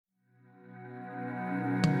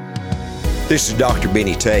This is Dr.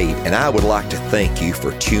 Benny Tate, and I would like to thank you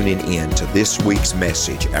for tuning in to this week's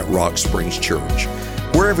message at Rock Springs Church.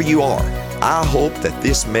 Wherever you are, I hope that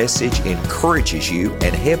this message encourages you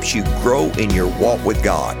and helps you grow in your walk with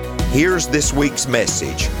God. Here's this week's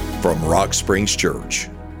message from Rock Springs Church.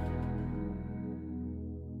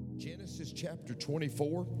 Genesis chapter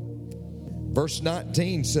 24, verse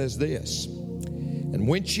 19 says this, "And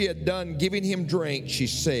when she had done giving him drink, she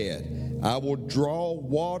said, I will draw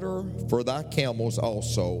water for thy camels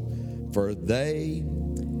also, for they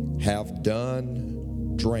have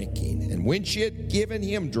done drinking. And when she had given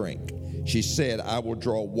him drink, she said, I will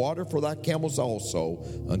draw water for thy camels also,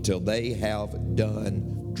 until they have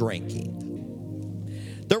done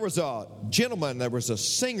drinking." There was a gentleman, there was a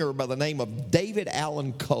singer by the name of David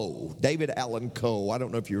Allan Coe. David Allan Coe. I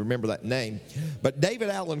don't know if you remember that name. But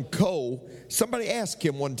David Allan Coe, somebody asked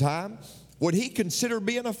him one time, would he consider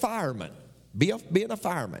being a fireman? Being a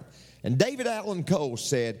fireman. And David Allan Coe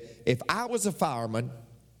said, if I was a fireman,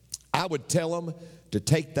 I would tell him to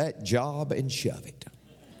take that job and shove it.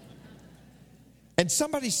 And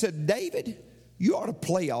somebody said, David, you ought to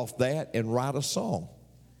play off that and write a song.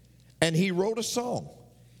 And he wrote a song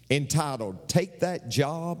entitled, Take That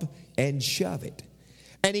Job and Shove It.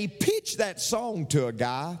 And he pitched that song to a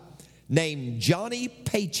guy named Johnny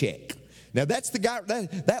Paycheck. Now that's the guy,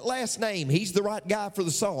 that last name, he's the right guy for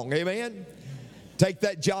the song, amen? Take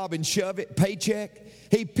that job and shove it, Paycheck.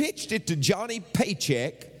 He pitched it to Johnny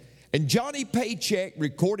Paycheck, and Johnny Paycheck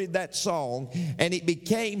recorded that song, and it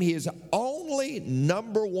became his only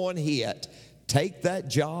number one hit, Take That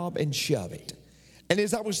Job and Shove It. And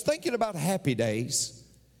as I was thinking about Happy Days,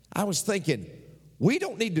 I was thinking, we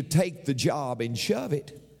don't need to take the job and shove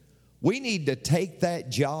it. We need to take that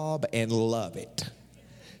job and love it.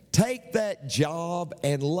 Take that job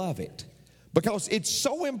and love it. Because it's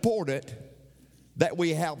so important that we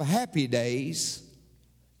have happy days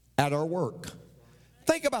at our work.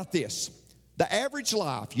 Think about this. The average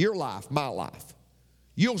life, your life, my life,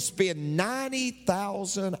 you'll spend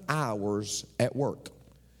 90,000 hours at work.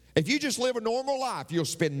 If you just live a normal life, you'll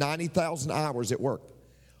spend 90,000 hours at work.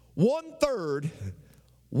 One third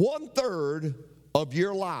of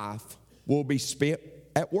your life will be spent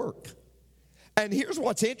at work. And here's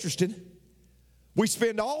what's interesting. We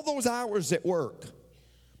spend all those hours at work,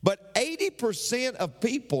 but 80% of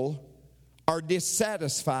people are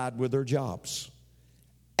dissatisfied with their jobs.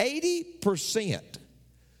 80%.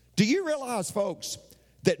 Do you realize, folks,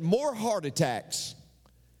 that more heart attacks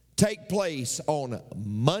take place on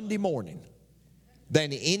Monday morning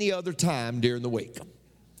than any other time during the week?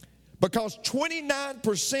 Because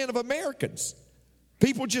 29% of Americans,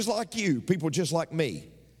 people just like you, people just like me,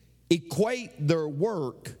 equate their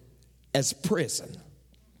work as prison.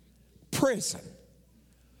 Prison.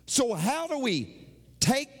 So how do we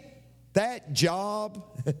take that job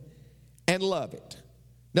and love it?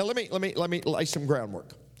 Now let me lay some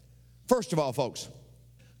groundwork. First of all, folks,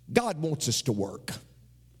 God wants us to work.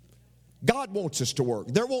 God wants us to work.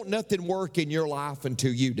 There won't nothing work in your life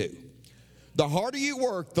until you do. The harder you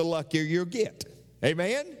work, the luckier you'll get.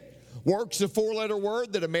 Amen? Work's a four-letter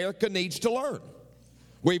word that America needs to learn.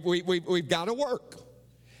 We've got to work.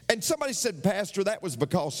 And somebody said, Pastor, that was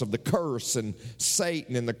because of the curse and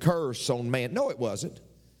Satan and the curse on man. No, it wasn't.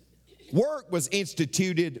 Work was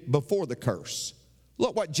instituted before the curse.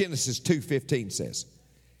 Look what Genesis 2:15 says.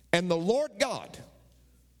 And the Lord God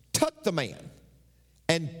took the man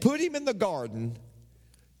and put him in the garden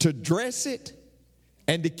to dress it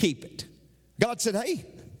and to keep it. God said, hey,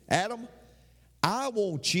 Adam, I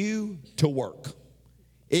want you to work.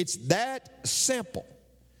 It's that simple.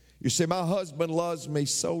 You say, my husband loves me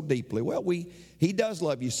so deeply. Well, he does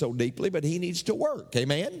love you so deeply, but he needs to work.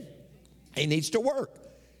 Amen? He needs to work.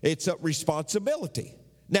 It's a responsibility.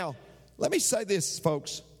 Now, let me say this,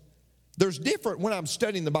 folks. There's different, when I'm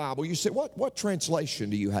studying the Bible, you say, what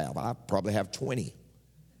translation do you have? I probably have 20.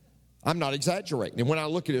 I'm not exaggerating. And when I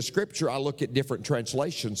look at a scripture, I look at different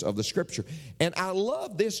translations of the scripture. And I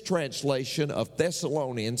love this translation of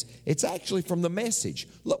Thessalonians. It's actually from the Message.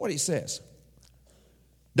 Look what it says.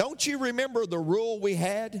 Don't you remember the rule we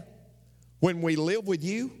had when we lived with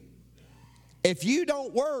you? If you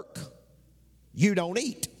don't work, you don't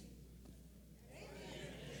eat.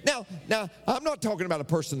 Now, I'm not talking about a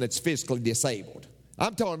person that's physically disabled.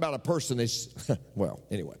 I'm talking about a person that's, well,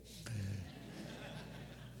 anyway.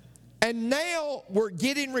 And now we're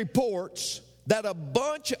getting reports that a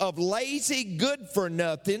bunch of lazy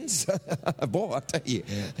good-for-nothings, boy, I tell you,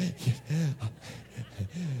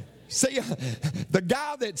 see, the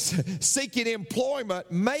guy that's seeking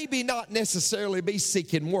employment maybe not necessarily be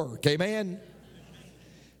seeking work, amen?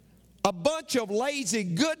 a bunch of lazy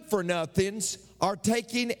good-for-nothings are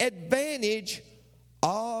taking advantage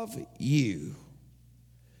of you.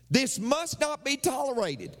 This must not be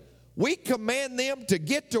tolerated. We command them to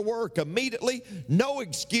get to work immediately, no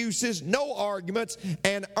excuses, no arguments,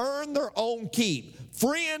 and earn their own keep.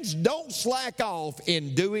 Friends, don't slack off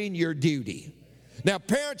in doing your duty. Now,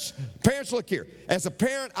 parents, look here. As a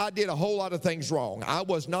parent, I did a whole lot of things wrong. I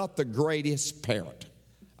was not the greatest parent.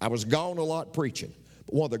 I was gone a lot preaching.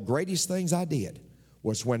 But one of the greatest things I did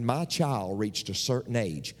was when my child reached a certain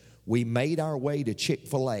age, we made our way to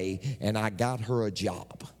Chick-fil-A, and I got her a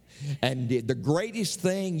job. And the greatest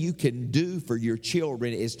thing you can do for your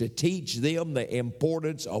children is to teach them the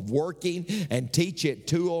importance of working and teach it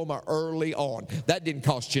to them early on. That didn't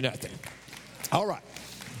cost you nothing. All right.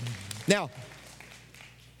 Now,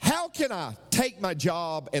 how can I take my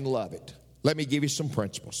job and love it? Let me give you some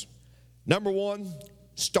principles. Number one,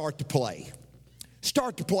 start to play.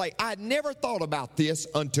 Start to play. I never thought about this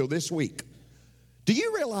until this week. Do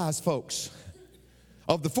you realize, folks,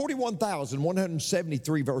 of the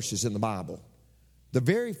 41,173 verses in the Bible, the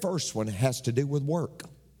very first one has to do with work?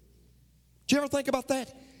 Did you ever think about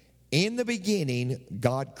that? In the beginning,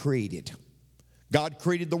 God created. God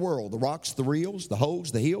created the world, the rocks, the reels, the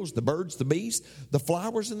holes, the hills, the birds, the bees, the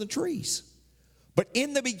flowers, and the trees. But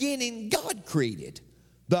in the beginning, God created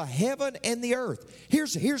the heaven and the earth.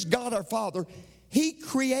 Here's God our Father. He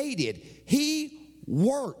created. He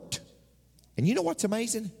worked. And you know what's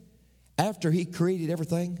amazing? After He created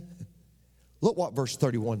everything, look what verse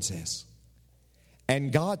 31 says.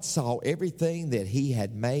 And God saw everything that He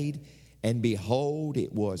had made, and behold,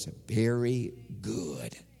 it was very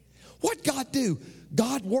good. What'd God do?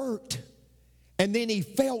 God worked, and then He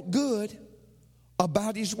felt good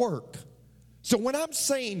about His work. So when I'm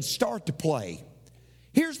saying start to play,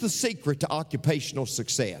 here's the secret to occupational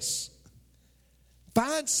success.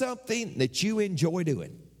 Find something that you enjoy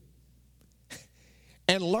doing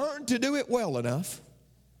and learn to do it well enough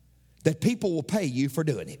that people will pay you for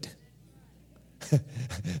doing it.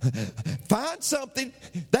 Find something.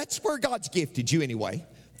 That's where God's gifted you anyway.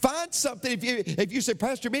 Find something. If you say,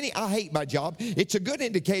 Pastor Benny, I hate my job, it's a good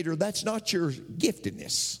indicator that's not your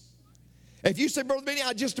giftedness. If you say, Brother Benny,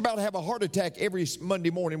 I just about have a heart attack every Monday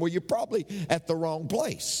morning, well, you're probably at the wrong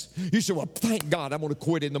place. You say, well, thank God I'm going to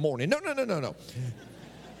quit in the morning. No.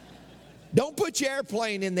 Don't put your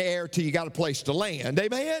airplane in the air till you got a place to land.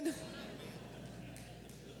 Amen?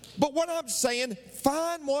 But what I'm saying,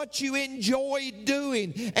 find what you enjoy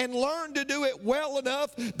doing and learn to do it well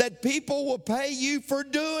enough that people will pay you for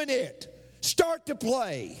doing it. Start to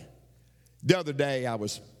play. The other day I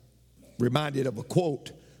was reminded of a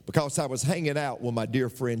quote because I was hanging out with my dear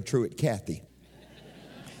friend Truett Cathy.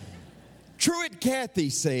 Truett Cathy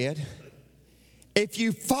said, if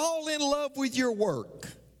you fall in love with your work,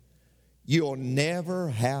 you'll never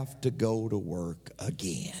have to go to work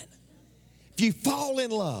again. If you fall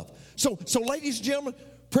in love. So ladies and gentlemen,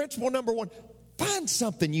 principle number one, find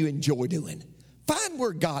something you enjoy doing. Find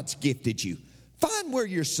where God's gifted you. Find where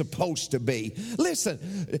you're supposed to be. Listen,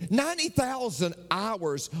 90,000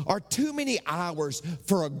 hours are too many hours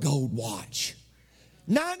for a gold watch.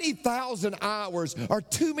 90,000 hours are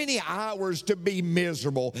too many hours to be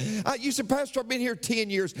miserable. You said, Pastor, I've been here 10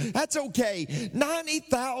 years. That's okay.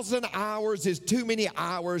 90,000 hours is too many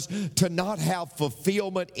hours to not have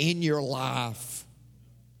fulfillment in your life.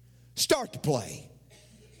 Start to play.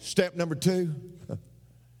 Step number two,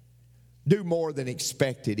 do more than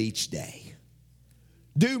expected each day.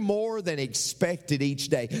 Do more than expected each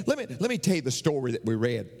day. Let me tell you the story that we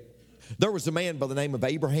read. There was a man by the name of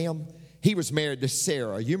Abraham. He was married to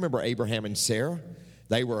Sarah. You remember Abraham and Sarah?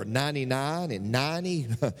 They were 99 and 90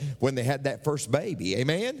 when they had that first baby.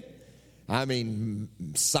 Amen? I mean,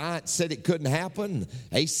 science said it couldn't happen.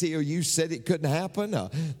 ACLU said it couldn't happen.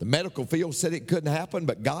 The medical field said it couldn't happen.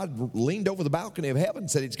 But God leaned over the balcony of heaven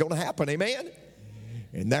and said it's going to happen. Amen?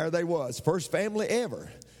 And there they was. First family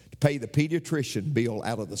ever to pay the pediatrician bill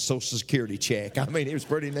out of the Social Security check. I mean, it was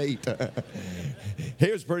pretty neat.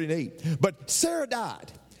 It was pretty neat. But Sarah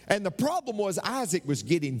died. And the problem was Isaac was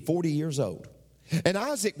getting 40 years old. And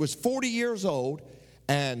Isaac was 40 years old,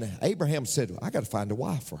 and Abraham said, I got to find a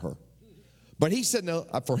wife for her. But he said, no,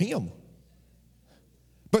 for him.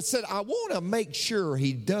 But said, I want to make sure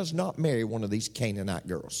he does not marry one of these Canaanite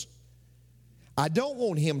girls. I don't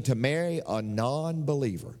want him to marry a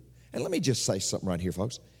non-believer. And let me just say something right here,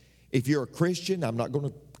 folks. If you're a Christian, I'm not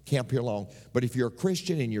going to camp here long, but if you're a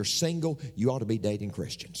Christian and you're single, you ought to be dating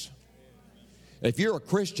Christians. If you're a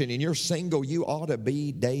Christian and you're single, you ought to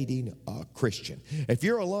be dating a Christian. If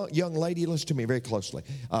you're a young lady, listen to me very closely.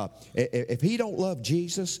 If he don't love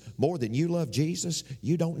Jesus more than you love Jesus,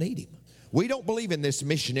 you don't need him. We don't believe in this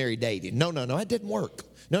missionary dating. No, it didn't work.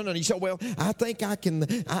 No. You say, well, I think I can.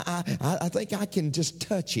 I think I can just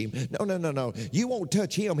touch him. No. You won't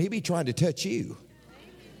touch him. He'll be trying to touch you.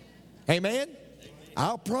 Amen.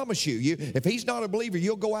 I'll promise you, if he's not a believer,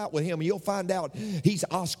 you'll go out with him and you'll find out he's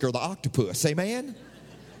Oscar the octopus. Amen?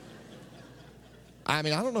 I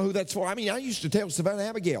mean, I don't know who that's for. I mean, I used to tell Savannah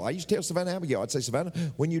Abigail. I'd say, Savannah,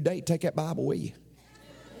 when you date, take that Bible with you.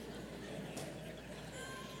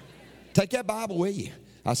 Take that Bible with you.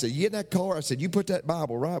 I said, you get in that car. I said, you put that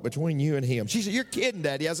Bible right between you and him. She said, you're kidding,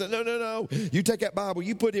 Daddy. I said, no. You take that Bible,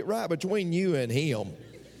 you put it right between you and him.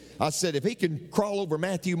 I said, if he can crawl over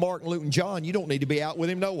Matthew, Mark, and Luke, and John, you don't need to be out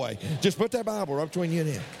with him, no way. Just put that Bible right between you and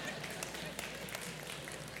him.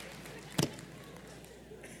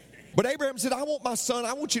 But Abraham said, I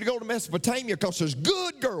want you to go to Mesopotamia because there's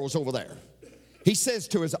good girls over there. He says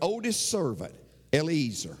to his oldest servant,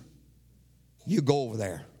 Eliezer, you go over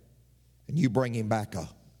there and you bring him back a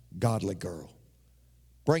godly girl.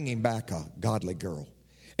 Bring him back a godly girl.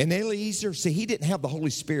 And Eliezer, see, he didn't have the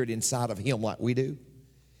Holy Spirit inside of him like we do.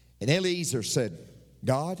 And Eliezer said,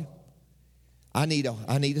 God, I need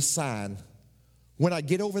a sign. When I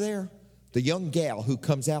get over there, the young gal who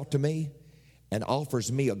comes out to me and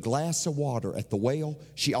offers me a glass of water at the well,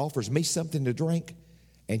 she offers me something to drink,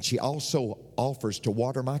 and she also offers to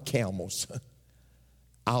water my camels.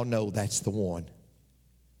 I'll know that's the one.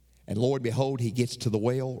 And Lord, behold, he gets to the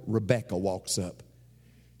well. Rebecca walks up.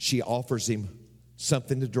 She offers him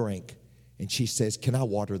something to drink, and she says, can I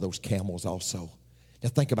water those camels also? Now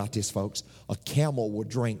think about this, folks. A camel will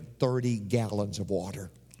drink 30 gallons of water.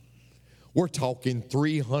 We're talking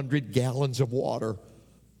 300 gallons of water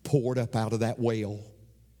poured up out of that well.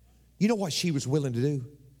 You know what she was willing to do?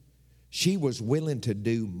 She was willing to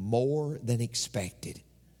do more than expected.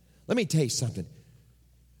 Let me tell you something.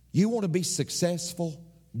 You want to be successful?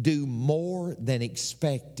 Do more than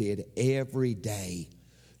expected every day.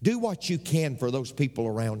 Do what you can for those people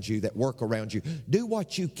around you that work around you. Do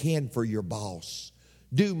what you can for your boss.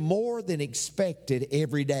 Do more than expected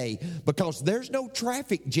every day, because there's no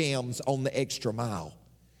traffic jams on the extra mile.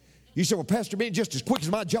 You say, well, Pastor Ben, just as quick as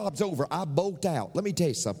my job's over, I bolt out. Let me tell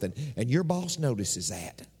you something, and your boss notices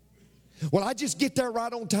that. Well, I just get there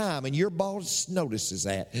right on time, and your boss notices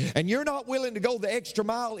that. And you're not willing to go the extra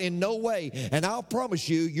mile in no way, and I'll promise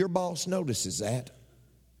you, your boss notices that.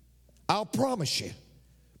 I'll promise you.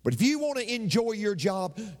 But if you want to enjoy your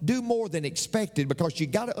job, do more than expected, because you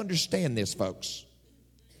got to understand this, folks.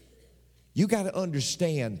 You got to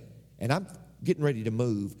understand, and I'm getting ready to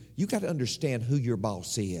move, you got to understand who your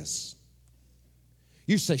boss is.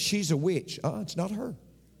 You say, she's a witch. It's not her.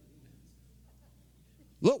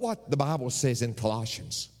 Look what the Bible says in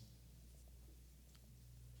Colossians.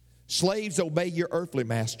 Slaves, obey your earthly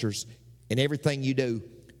masters in everything you do.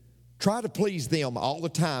 Try to please them all the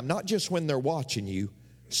time, not just when they're watching you.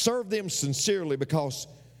 Serve them sincerely because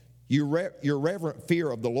your reverent fear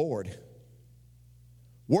of the Lord.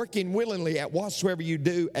 Working willingly at whatsoever you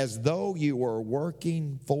do, as though you were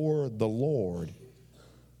working for the Lord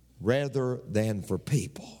rather than for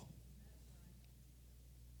people.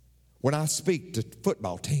 When I speak to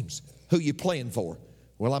football teams, who you playing for?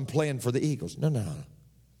 Well, I'm playing for the Eagles. No.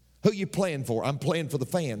 Who you playing for? I'm playing for the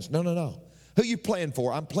fans. No. Who you playing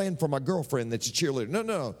for? I'm playing for my girlfriend that's a cheerleader.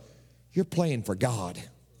 No. You're playing for God.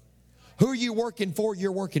 Who are you working for?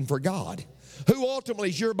 You're working for God. Who ultimately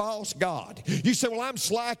is your boss? God. You say, well, I'm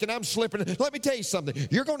slacking, I'm slipping. Let me tell you something.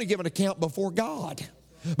 You're going to give an account before God.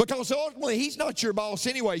 Because ultimately, he's not your boss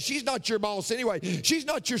anyway. She's not your boss anyway. She's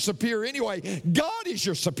not your superior anyway. God is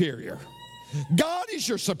your superior. God is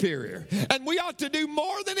your superior. And we ought to do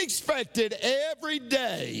more than expected every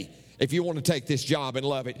day if you want to take this job and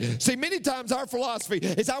love it. See, many times our philosophy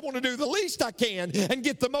is I want to do the least I can and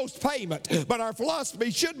get the most payment. But our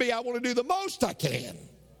philosophy should be I want to do the most I can.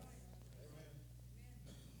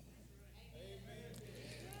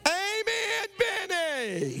 Amen,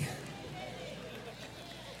 Benny.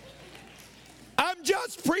 I'm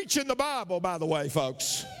just preaching the Bible, by the way,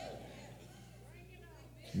 folks.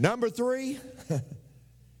 Number 3,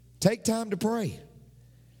 take time to pray.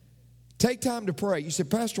 Take time to pray. You said,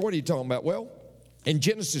 Pastor, what are you talking about? Well, in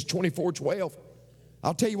Genesis 24:12,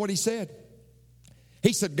 I'll tell you what he said.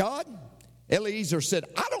 He said, God, Eliezer said,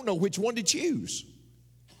 I don't know which one to choose.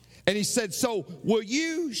 And he said, so will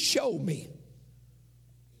you show me?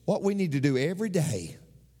 What we need to do every day,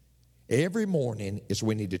 every morning, is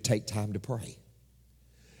we need to take time to pray.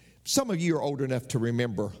 Some of you are old enough to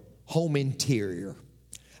remember home interior.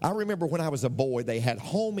 I remember when I was a boy, they had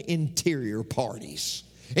home interior parties.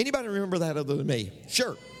 Anybody remember that other than me?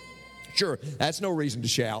 Sure. That's no reason to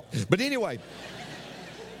shout. But anyway,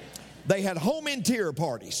 they had home interior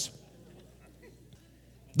parties.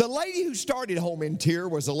 The lady who started home interior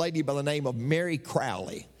was a lady by the name of Mary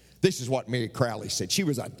Crowley. This is what Mary Crowley said. She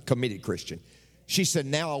was a committed Christian. She said,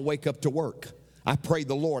 now I wake up to work. I pray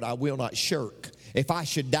the Lord I will not shirk. If I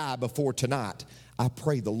should die before tonight, I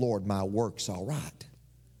pray the Lord my work's all right.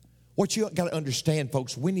 What you got to understand,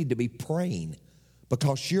 folks, we need to be praying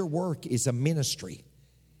because your work is a ministry.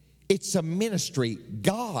 It's a ministry.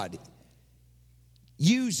 God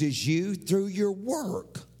uses you through your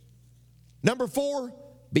work. Number 4,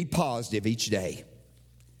 be positive each day.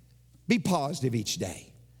 Be positive each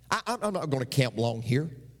day. I'm not going to camp long here.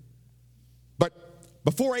 But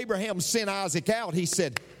before Abraham sent Isaac out, he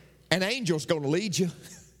said, an angel's going to lead you.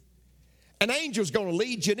 An angel's going to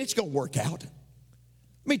lead you, and it's going to work out.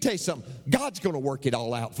 Let me tell you something. God's going to work it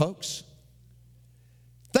all out, folks.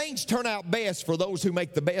 Things turn out best for those who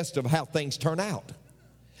make the best of how things turn out.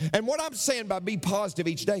 And what I'm saying by be positive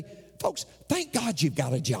each day, folks, thank God you've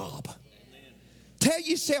got a job. Tell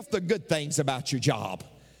yourself the good things about your job.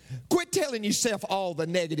 Quit telling yourself all the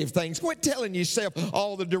negative things. Quit telling yourself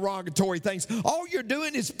all the derogatory things. All you're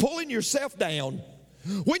doing is pulling yourself down.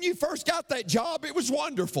 When you first got that job, it was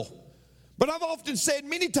wonderful. But I've often said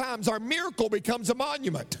many times our miracle becomes a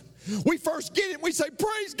monument. We first get it and we say,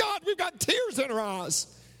 praise God, we've got tears in our eyes.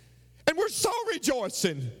 And we're so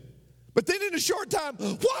rejoicing. But then in a short time,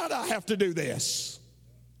 why do I have to do this?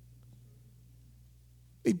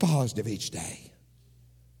 Be positive each day.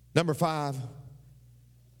 Number 5,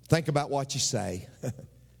 think about what you say.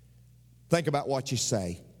 Think about what you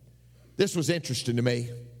say. This was interesting to me.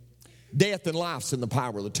 Death and life's in the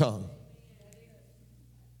power of the tongue.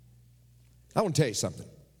 I want to tell you something.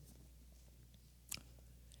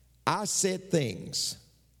 I said things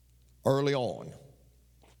early on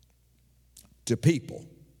to people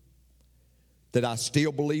that I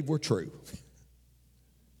still believe were true.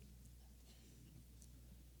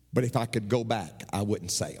 But if I could go back, I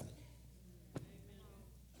wouldn't say them.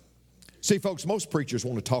 See, folks, most preachers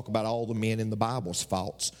want to talk about all the men in the Bible's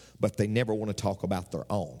faults, but they never want to talk about their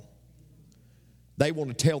own. They want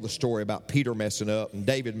to tell the story about Peter messing up and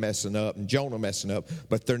David messing up and Jonah messing up,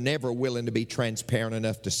 but they're never willing to be transparent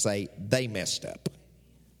enough to say they messed up.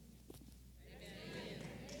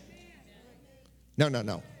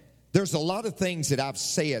 No. There's a lot of things that I've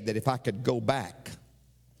said that if I could go back,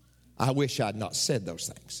 I wish I'd not said those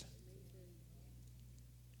things.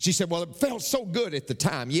 She said, well, it felt so good at the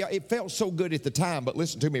time. Yeah, it felt so good at the time, but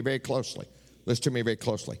listen to me very closely. Listen to me very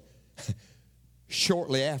closely.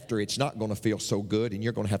 Shortly after, it's not going to feel so good, and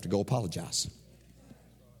you're going to have to go apologize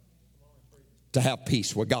to have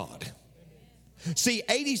peace with God. See,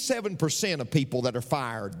 87% of people that are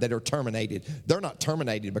fired, that are terminated, they're not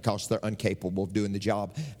terminated because they're incapable of doing the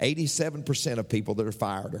job. 87% of people that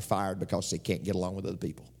are fired because they can't get along with other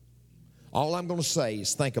people. All I'm going to say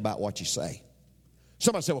is think about what you say.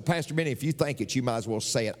 Somebody said, well, Pastor Benny, if you think it, you might as well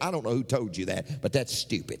say it. I don't know who told you that, but that's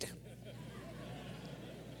stupid.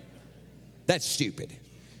 That's stupid.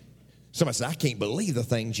 Somebody said, I can't believe the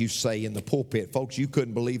things you say in the pulpit. Folks, you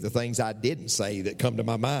couldn't believe the things I didn't say that come to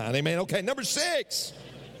my mind. Amen. Okay, number 6.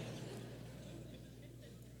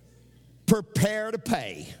 Prepare to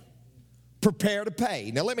pay. Prepare to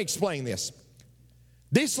pay. Now, let me explain this.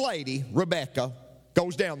 This lady, Rebecca,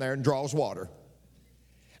 goes down there and draws water.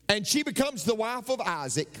 And she becomes the wife of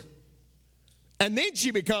Isaac. And then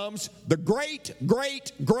she becomes the great,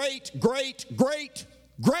 great, great, great, great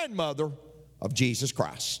grandmother of Jesus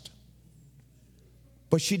Christ.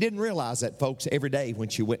 But she didn't realize that, folks, every day when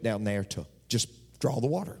she went down there to just draw the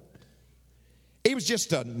water. It was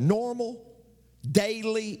just a normal,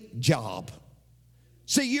 daily job.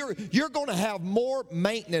 See, you're going to have more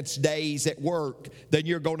maintenance days at work than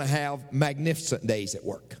you're going to have magnificent days at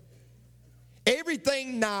work.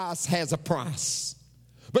 Everything nice has a price.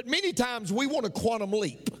 But many times we want a quantum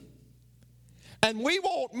leap. And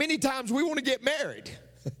many times we want to get married.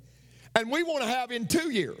 And we want to have in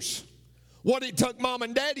 2 years what it took mom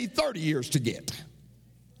and daddy 30 years to get.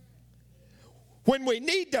 When we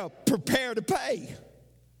need to prepare to pay.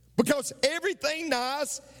 Because everything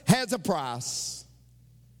nice has a price.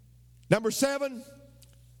 Number 7,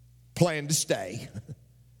 plan to stay.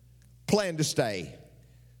 Plan to stay.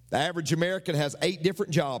 The average American has 8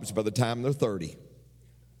 different jobs by the time they're 30.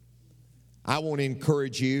 I want to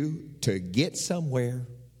encourage you to get somewhere,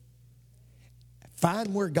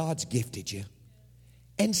 find where God's gifted you,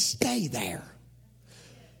 and stay there.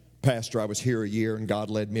 Pastor, I was here a year and God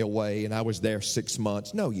led me away and I was there 6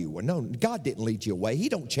 months. No, you were. No, God didn't lead you away. He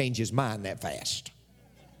don't change his mind that fast.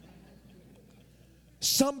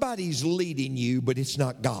 Somebody's leading you, but it's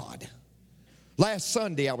not God. Last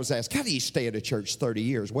Sunday I was asked, how do you stay at a church 30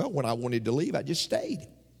 years? Well, when I wanted to leave, I just stayed.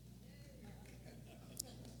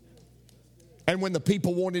 And when the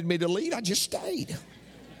people wanted me to leave, I just stayed.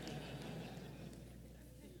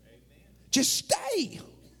 Just stay.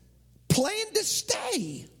 Plan to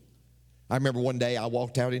stay. I remember one day I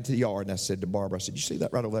walked out into the yard and I said to Barbara, I said, you see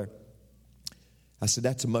that right over there? I said,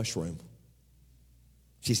 that's a mushroom.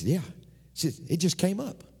 She said, yeah. She said, it just came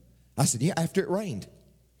up. I said, yeah, after it rained.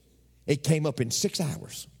 It came up in 6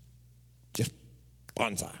 hours. Just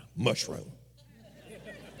bonsai, mushroom.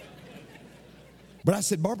 But I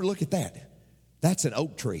said, Barbara, look at that. That's an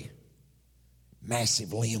oak tree.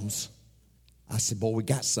 Massive limbs. I said, boy, we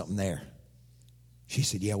got something there. She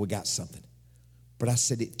said, yeah, we got something. But I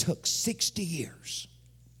said, it took 60 years.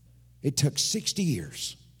 It took 60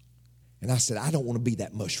 years. And I said, I don't want to be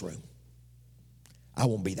that mushroom. I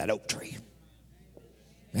want to be that oak tree.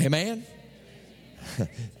 Amen?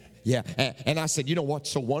 Yeah. And I said, you know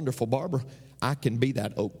what's so wonderful, Barbara? I can be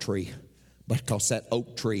that oak tree because that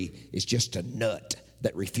oak tree is just a nut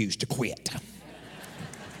that refused to quit.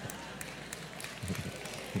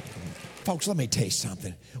 Folks, let me tell you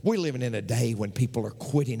something. We're living in a day when people are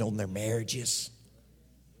quitting on their marriages.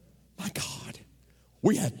 My God,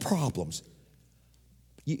 we had problems.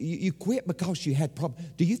 You quit because you had problems.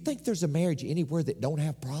 Do you think there's a marriage anywhere that don't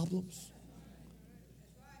have problems?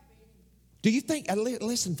 Do you think,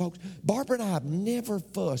 listen folks, Barbara and I have never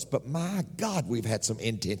fussed, but my God, we've had some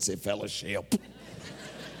intensive fellowship.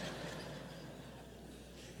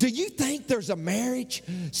 Do you think there's a marriage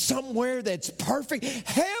somewhere that's perfect?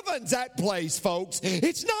 Heaven's that place, folks.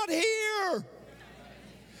 It's not here.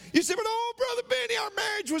 You say, but oh, Brother Benny, our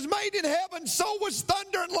marriage was made in heaven. So was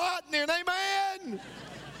thunder and lightning. Amen.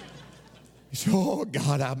 You say, oh,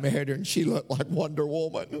 God, I married her and she looked like Wonder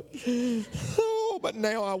Woman. Oh, but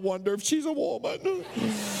now I wonder if she's a woman.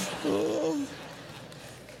 Oh.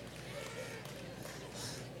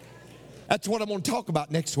 That's what I'm going to talk about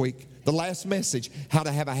next week. The last message, how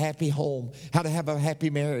to have a happy home, how to have a happy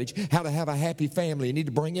marriage, how to have a happy family. You need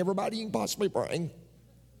to bring everybody you can possibly bring.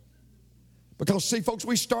 Because, see, folks,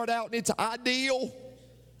 we start out and it's ideal.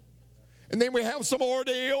 And then we have some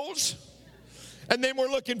ordeals. And then we're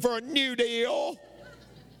looking for a new deal.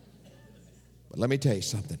 But let me tell you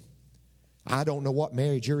something. I don't know what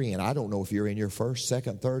marriage you're in. I don't know if you're in your first,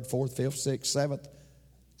 second, third, fourth, fifth, sixth, seventh,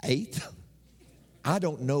 eighth. I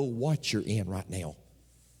don't know what you're in right now.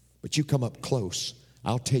 But you come up close,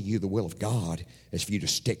 I'll tell you the will of God is for you to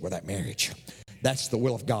stick with that marriage. That's the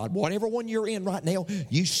will of God. Whatever one you're in right now,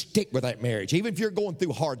 you stick with that marriage. Even if you're going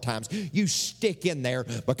through hard times, you stick in there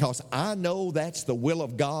because I know that's the will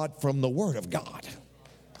of God from the Word of God.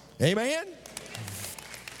 Amen?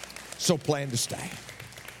 So plan to stay.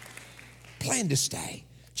 Plan to stay.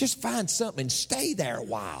 Just find something and stay there a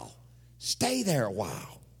while. Stay there a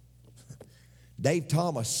while. Dave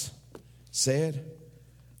Thomas said,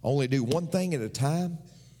 only do one thing at a time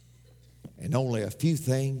and only a few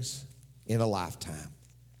things in a lifetime.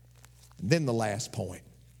 And then the last point,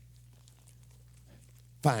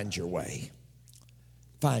 find your way.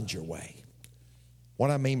 Find your way. What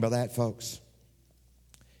I mean by that, folks,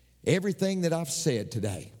 everything that I've said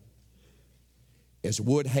today is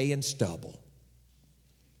wood, hay, and stubble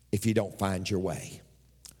if you don't find your way.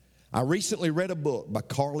 I recently read a book by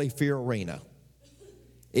Carly Fiorina.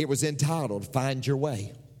 It was entitled, Find Your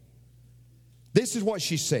Way. This is what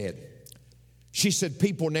she said. She said,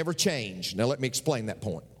 people never change. Now, let me explain that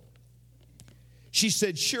point. She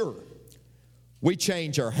said, sure, we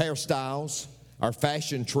change our hairstyles, our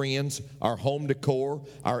fashion trends, our home decor,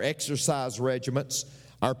 our exercise regimens,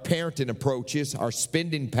 our parenting approaches, our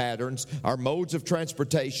spending patterns, our modes of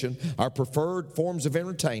transportation, our preferred forms of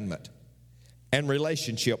entertainment, and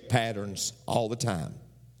relationship patterns all the time.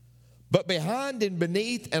 But behind and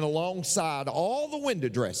beneath and alongside all the window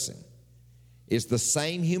dressing is the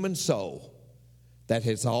same human soul that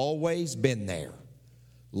has always been there,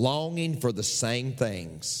 longing for the same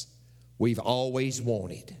things we've always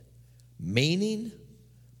wanted: meaning,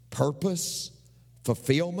 purpose,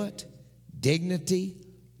 fulfillment, dignity,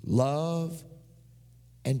 love,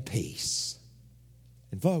 and peace.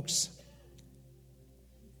 And folks,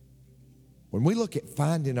 when we look at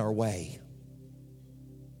finding our way,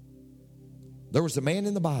 there was a man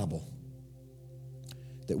in the Bible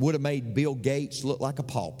that would have made Bill Gates look like a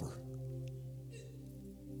pauper.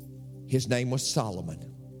 His name was Solomon.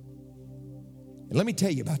 And let me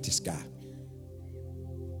tell you about this guy.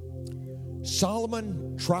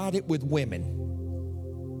 Solomon tried it with women.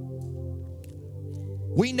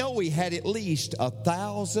 We know he had at least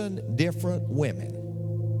 1,000 different women.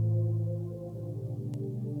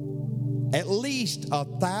 At least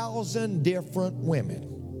 1,000 different women.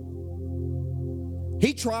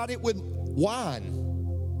 He tried it with wine.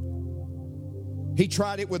 He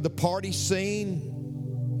tried it with the party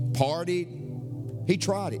scene, partied. He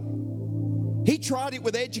tried it. He tried it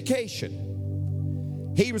with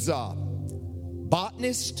education. He was a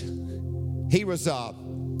botanist. He was a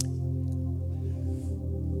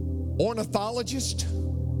ornithologist.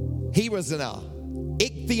 He was an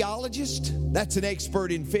ichthyologist. That's an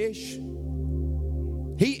expert in fish.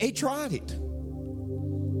 He tried it.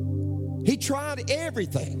 He tried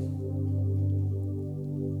everything.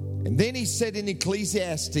 And then he said in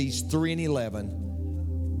Ecclesiastes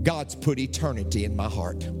 3:11, God's put eternity in my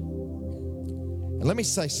heart. And let me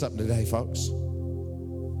say something today, folks.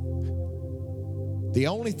 The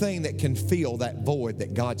only thing that can fill that void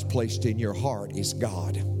that God's placed in your heart is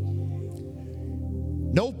God.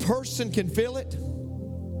 No person can fill it.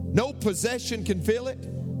 No possession can fill it.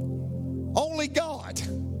 Only God.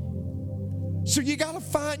 So you got to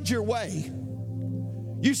find your way.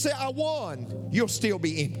 You say, I won, you'll still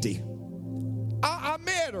be empty. I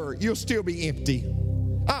met her, you'll still be empty.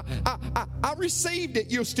 I received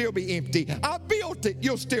it, you'll still be empty. I built it,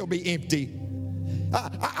 you'll still be empty.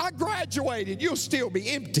 I graduated, you'll still be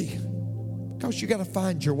empty. Because you got to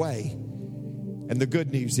find your way. And the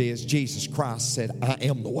good news is Jesus Christ said, I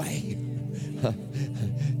am the way.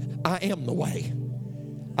 I am the way.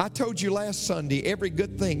 I told you last Sunday, every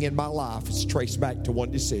good thing in my life is traced back to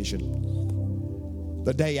one decision.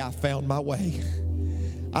 The day I found my way.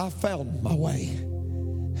 I found my way.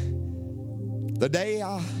 The day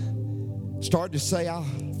I started to say I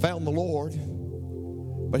found the Lord,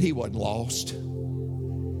 but He wasn't lost.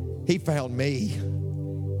 He found me.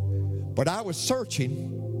 But I was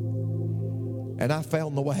searching, and I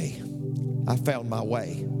found the way. I found my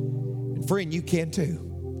way. And friend, you can too.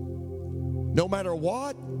 No matter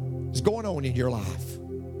what is going on in your life,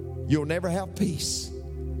 you'll never have peace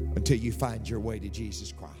until you find your way to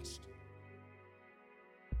Jesus Christ.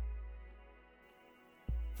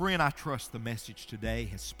 Friend, I trust the message today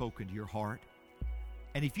has spoken to your heart.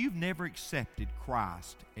 And if you've never accepted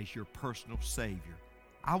Christ as your personal Savior,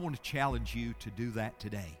 I want to challenge you to do that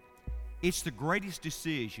today. It's the greatest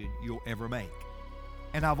decision you'll ever make.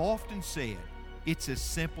 And I've often said it's as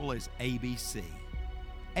simple as ABC.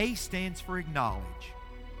 A stands for acknowledge.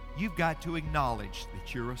 You've got to acknowledge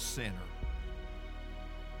that you're a sinner.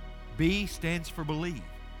 B stands for believe.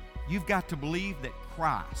 You've got to believe that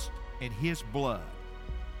Christ and His blood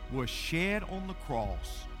was shed on the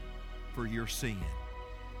cross for your sin.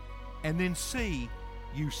 And then C,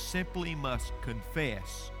 you simply must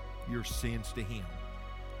confess your sins to Him.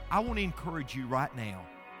 I want to encourage you right now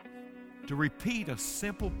to repeat a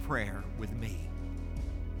simple prayer with me.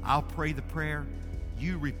 I'll pray the prayer.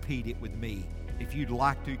 You repeat it with me if you'd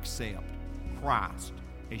like to accept Christ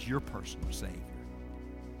as your personal Savior.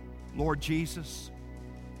 Lord Jesus,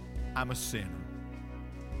 I'm a sinner.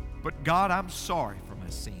 But God, I'm sorry for my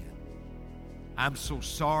sin. I'm so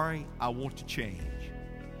sorry, I want to change.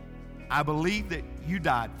 I believe that You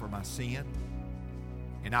died for my sin,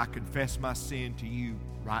 and I confess my sin to You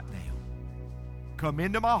right now. Come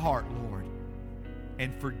into my heart, Lord,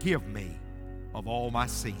 and forgive me of all my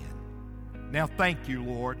sin. Now thank You,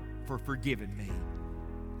 Lord, for forgiving me.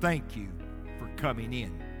 Thank You for coming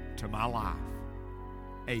in to my life.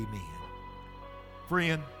 Amen.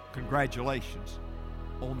 Friend, congratulations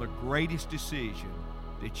on the greatest decision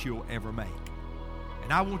that you'll ever make.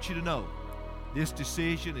 And I want you to know, this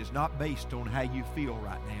decision is not based on how you feel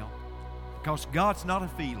right now, because God's not a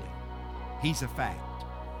feeling. He's a fact.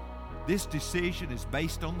 This decision is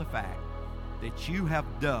based on the fact that you have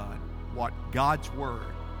done what God's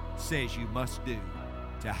Word says you must do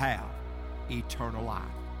to have eternal life.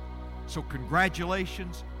 So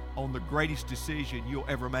congratulations on the greatest decision you'll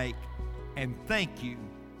ever make, and thank you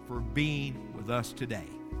for being with us today.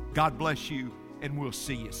 God bless you, and we'll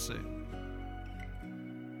see you soon.